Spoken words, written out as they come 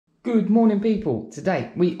Good morning people,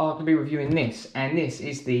 today we are going to be reviewing this, and this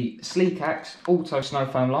is the Sleekax Auto Snow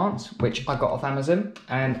Foam Lance, which I got off Amazon,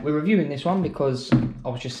 and we're reviewing this one because I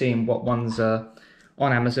was just seeing what ones are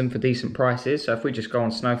on Amazon for decent prices. So if we just go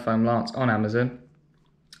on Snow Foam Lance on Amazon,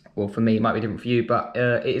 well for me it might be different for you, but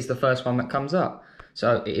it is the first one that comes up.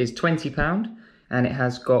 So it is £20 and it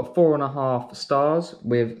has got 4.5 stars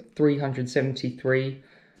with 373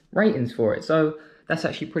 ratings for it. So that's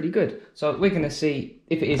actually pretty good. So we're going to see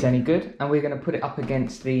if it is any good, and we're going to put it up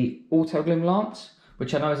against the Autoglym Lance,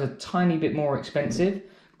 which I know is a tiny bit more expensive,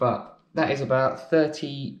 but that is about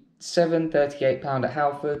 £38 at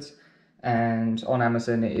Halfords, and on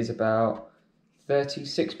Amazon it is about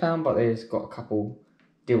 £36, but there's got a couple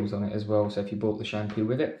deals on it as well, so if you bought the shampoo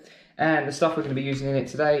with it. And the stuff we're going to be using in it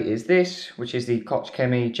today is this, which is the Koch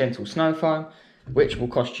Chemie Gentle Snow Foam, which will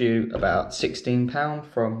cost you about £16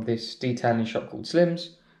 from this detailing shop called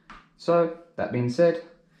Slim's. So, that being said,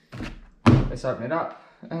 let's open it up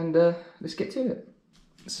and let's get to it.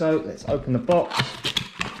 So, let's open the box,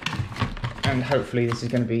 and hopefully this is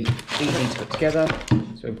going to be easy to put together.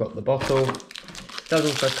 So we've got the bottle. It does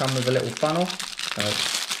also come with a little funnel, so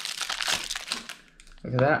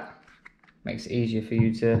look at that. Makes it easier for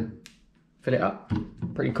you to fill it up.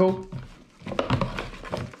 Pretty cool.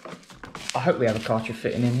 I hope we have a cartridge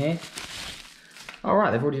fitting in here.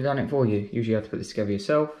 Alright, they've already done it for you. Usually you have to put this together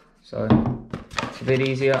yourself, so it's a bit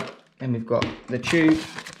easier. Then we've got the tube,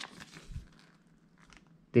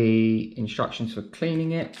 the instructions for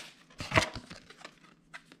cleaning it,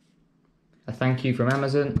 a thank you from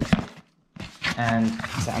Amazon, and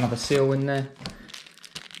is that another seal in there?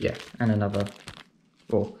 Yeah, and another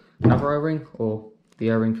O-ring, or the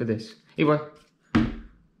O-ring for this. Anyway,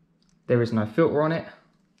 there is no filter on it,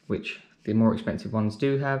 which the more expensive ones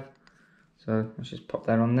do have. So let's just pop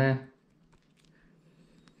that on there.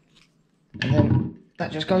 And then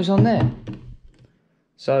that just goes on there.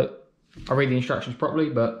 So I'll read the instructions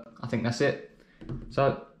properly, but I think that's it.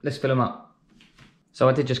 So let's fill them up. So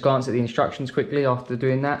I did just glance at the instructions quickly after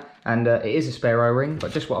doing that, and it is a spare O-ring,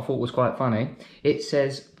 but just what I thought was quite funny. It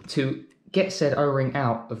says to get said O-ring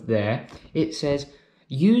out of there, it says,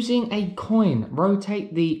 using a coin,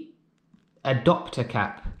 rotate the adapter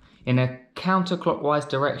cap in a counterclockwise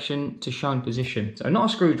direction to shown position. So not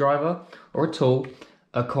a screwdriver or a tool,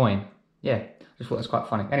 a coin. Yeah, just thought that's quite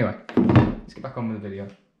funny. Anyway, let's get back on with the video.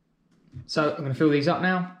 So I'm going to fill these up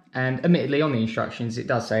now, and admittedly on the instructions it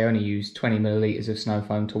does say only use 20 millilitres of snow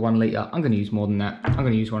foam to 1 litre. I'm going to use more than that. I'm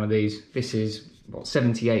going to use one of these. This is what,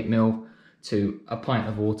 78 ml to a pint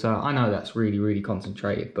of water. I know that's really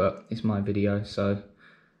concentrated, but it's my video, so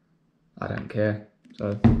I don't care.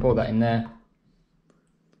 So pour that in there.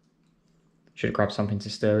 Should have grabbed something to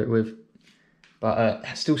stir it with, but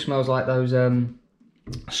it still smells like those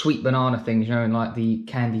sweet banana things, you know, in like the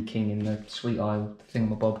Candy King in the sweet aisle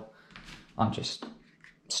thingamabob. I'm just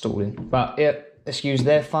stalling, but yeah, let's use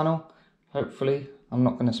their funnel. Hopefully I'm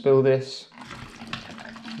not going to spill this.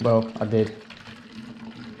 Well, I did.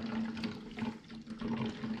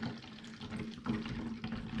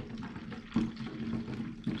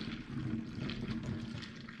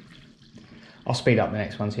 I'll speed up the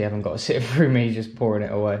next one so you haven't got to sit through me just pouring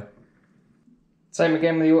it away. Same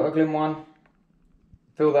again with the Autoglym one.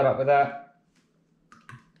 Fill that up with that.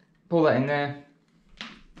 Pour that in there.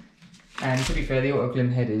 And to be fair, the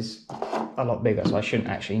Autoglym head is a lot bigger, so I shouldn't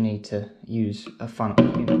actually need to use a funnel.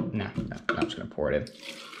 No, I'm just going to pour it in.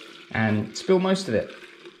 And spill most of it.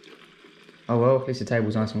 Oh well, at least the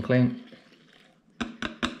table's nice and clean.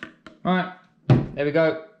 Right, there we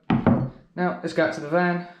go. Now, let's go out to the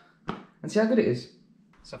van and see how good it is.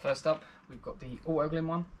 So first up, we've got the Autoglym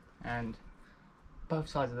one, and both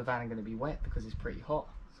sides of the van are going to be wet because it's pretty hot.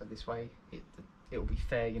 So this way, it'll be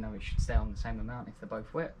fair, you know, it should stay on the same amount if they're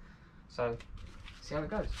both wet. So, see how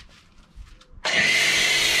it goes.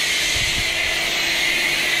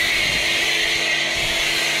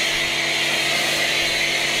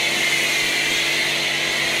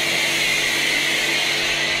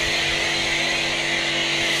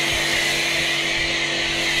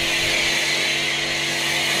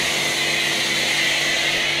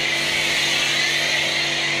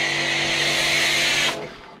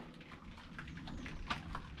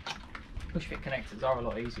 Push fit connectors are a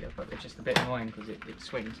lot easier, but they're just a bit annoying because it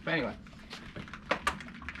swings. But anyway,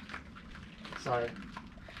 so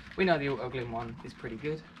we know the Autoglym one is pretty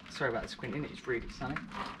good. Sorry about the squinting, it's really sunny,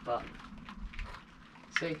 but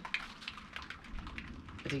see,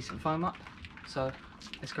 a decent foam up. So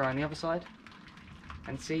let's go around the other side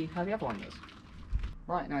and see how the other one does.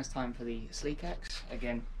 Right, now it's time for the Sleekax.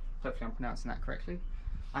 Again, hopefully I'm pronouncing that correctly.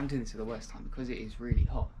 I'm doing this at the worst time because it is really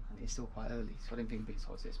hot and it's still quite early, so I didn't think it'd be as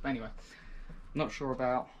hot as this. But anyway, not sure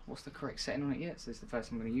about what's the correct setting on it yet, so this is the first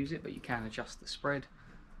time I'm going to use it, but you can adjust the spread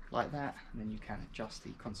like that, and then you can adjust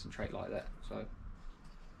the concentrate like that. So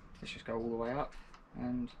let's just go all the way up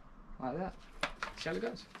and like that. See how it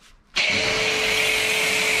goes.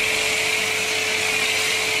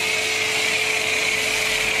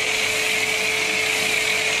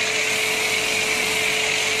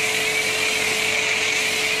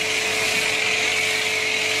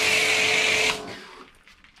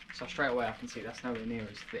 So straight away I can see that's nowhere near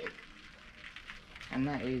as thick, and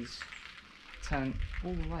that is turned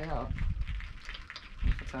all the way up.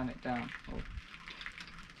 If I turn it down, oh,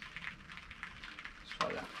 just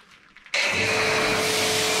like that.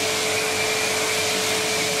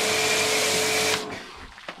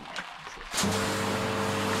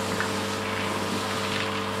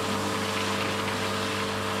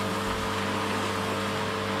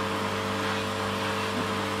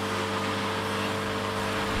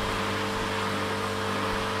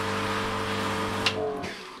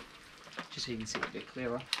 Just so you can see it a bit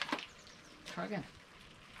clearer. Try again.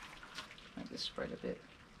 Make this spread a bit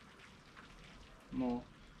more.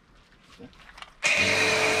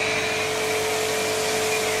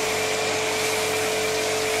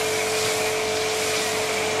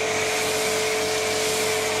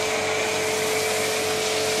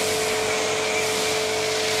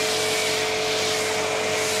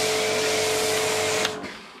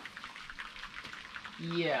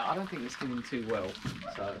 Yeah, I don't think it's doing too well,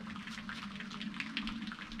 so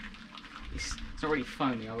it's not really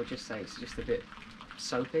foamy. I would just say it's just a bit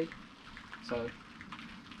soapy. So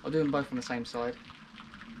I'll do them both on the same side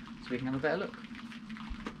so we can have a better look.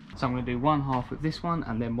 So I'm going to do one half with this one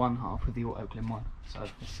and then one half with the Autoglym one. So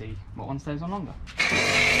let's see what one stays on longer.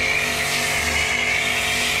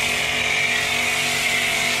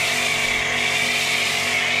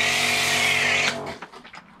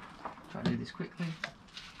 Try to do this quickly.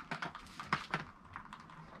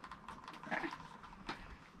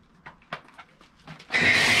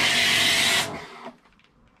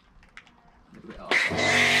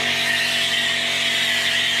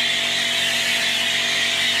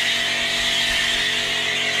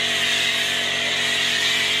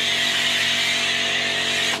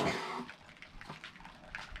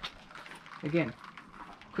 Again,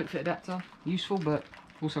 quick fit adapter, useful but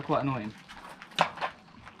also quite annoying.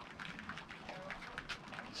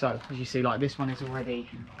 So as you see, like this one is already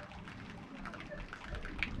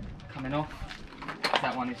coming off,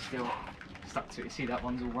 that one is still stuck to it. You see that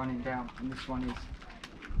one's all running down, and this one is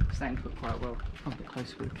staying put quite well. Come a bit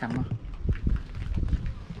closer with the camera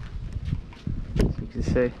so you can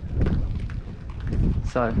see.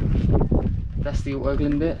 So that's the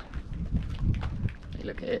Autoglym bit. Hey,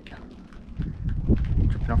 look at it.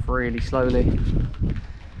 Dripping off really slowly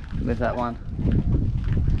with that one.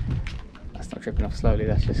 That's not dripping off slowly,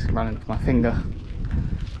 that's just running off my finger.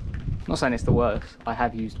 I'm not saying it's the worst, I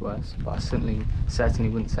have used worse, but I certainly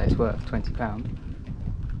wouldn't say it's worth £20.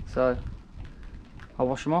 So I'll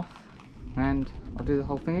wash them off and I'll do the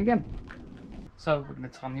whole thing again. So we're going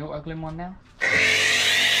to time the Autoglym one now.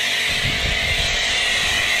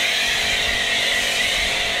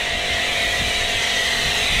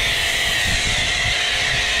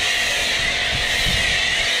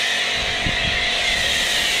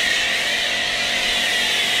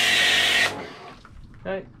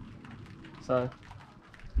 Okay, so I'm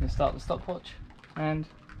going to start the stopwatch and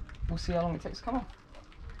we'll see how long it takes to come off.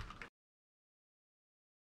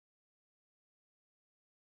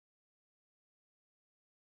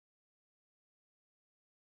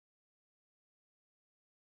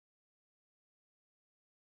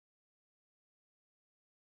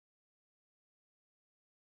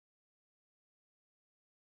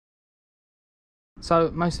 So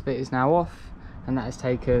most of it is now off, and that has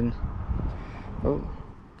taken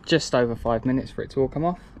just over 5 minutes for it to all come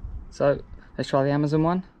off. So let's try the Amazon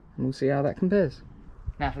one and we'll see how that compares.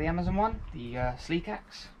 Now for the Amazon one, the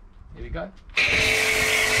Sleekax, here we go.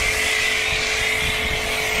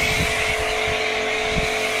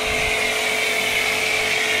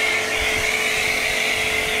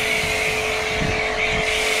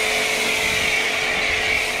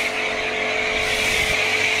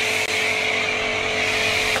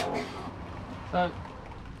 So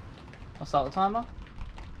I'll start the timer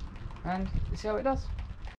and see how it does.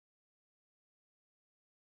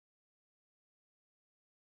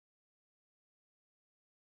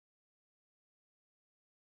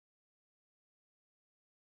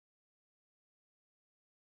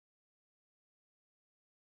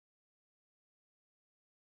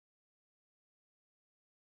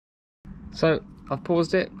 So I've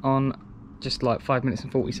paused it on just like 5 minutes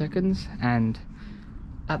and 40 seconds, and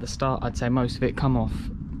at the start I'd say most of it come off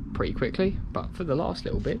pretty quickly, but for the last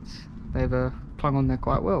little bits they've clung on there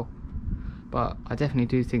quite well. But I definitely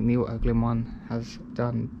do think the Autoglym one has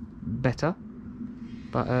done better.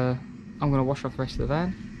 But I'm going to wash off the rest of the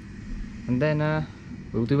van, and then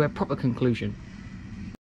we'll do a proper conclusion.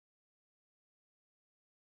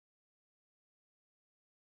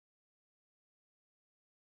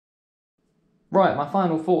 Right, my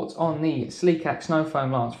final thoughts on the Sleekax Snow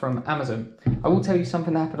Foam Lance from Amazon. I will tell you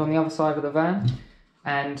something that happened on the other side of the van,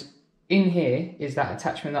 and in here is that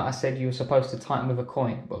attachment that I said you were supposed to tighten with a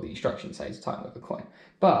coin. Well, the instructions say to tighten with a coin.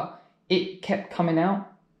 But it kept coming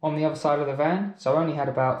out on the other side of the van, so I only had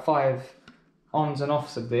about 5 ons and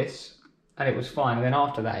offs of this, and it was fine. And then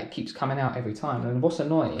after that, it keeps coming out every time. And what's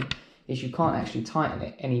annoying is you can't actually tighten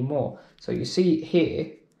it anymore. So you see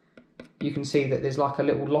here, you can see that there's like a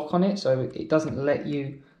little lock on it, so it doesn't let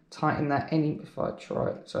you tighten that any. If I try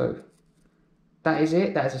it, so that is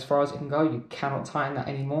it. That is as far as it can go. You cannot tighten that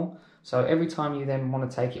anymore. So every time you then want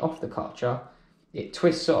to take it off the catcher, it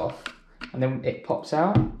twists off, and then it pops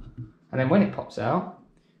out. And then when it pops out,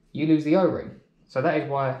 you lose the O-ring. So that is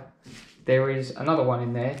why there is another one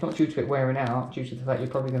in there. It's not due to it wearing out, due to the fact you're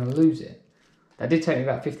probably going to lose it. That did take me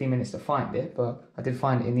about 15 minutes to find it, but I did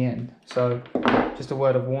find it in the end. So just a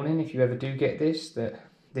word of warning, if you ever do get this, that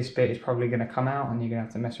this bit is probably going to come out and you're going to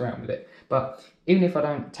have to mess around with it. But even if I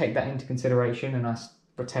don't take that into consideration and I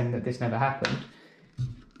pretend that this never happened,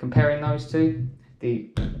 comparing those two, the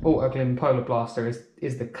Autoglym Polar Blaster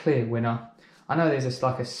is the clear winner. I know there's just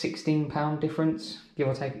like a £16 difference, give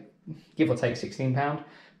or take £16,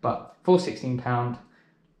 but for £16,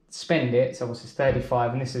 spend it. So this is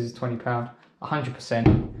 35 and this is £20,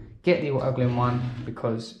 100%. Get the Autoglym one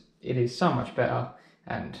because it is so much better,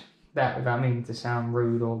 and that, without meaning to sound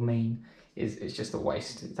rude or mean, is just a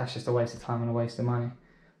waste. That's just a waste of time and a waste of money.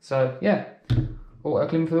 So yeah,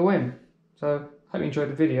 Autoglym for the win. So hope you enjoyed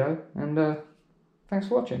the video, and thanks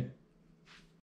for watching.